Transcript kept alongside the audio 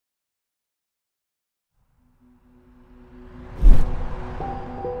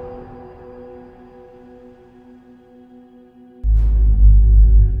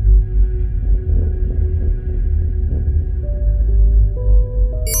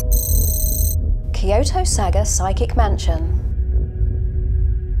Kyoto-Saga Psychic Mansion.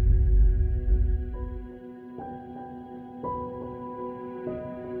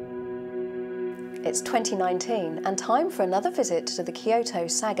 It's 2019 and time for another visit to the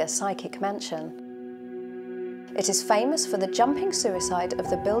Kyoto-Saga Psychic Mansion. It is famous for the jumping suicide of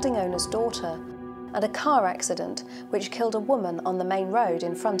the building owner's daughter and a car accident which killed a woman on the main road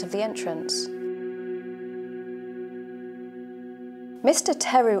in front of the entrance. Mr.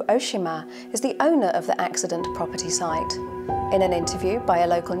 Teru Oshima is the owner of the accident property site. In an interview by a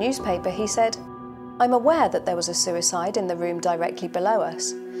local newspaper, he said, "I'm aware that there was a suicide in the room directly below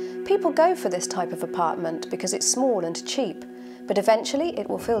us. People go for this type of apartment because it's small and cheap, but eventually it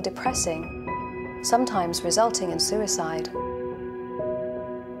will feel depressing, sometimes resulting in suicide."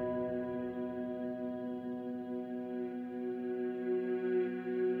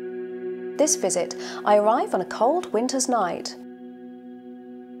 This visit, I arrive on a cold winter's night.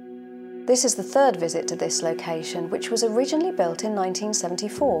 This is the third visit to this location, which was originally built in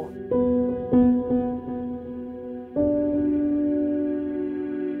 1974.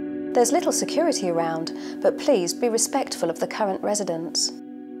 There's little security around, but please be respectful of the current residents.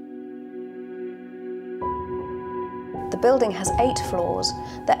 The building has 8 floors,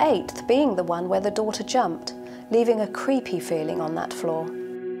 the 8th being the one where the daughter jumped, leaving a creepy feeling on that floor.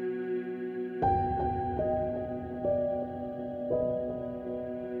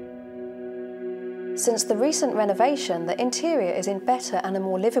 Since the recent renovation, the interior is in better and a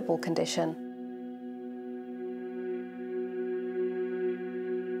more livable condition.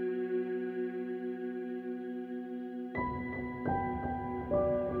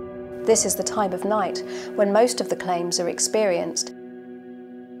 This is the time of night when most of the claims are experienced.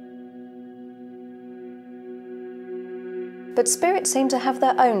 But spirits seem to have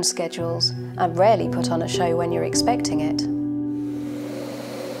their own schedules and rarely put on a show when you're expecting it.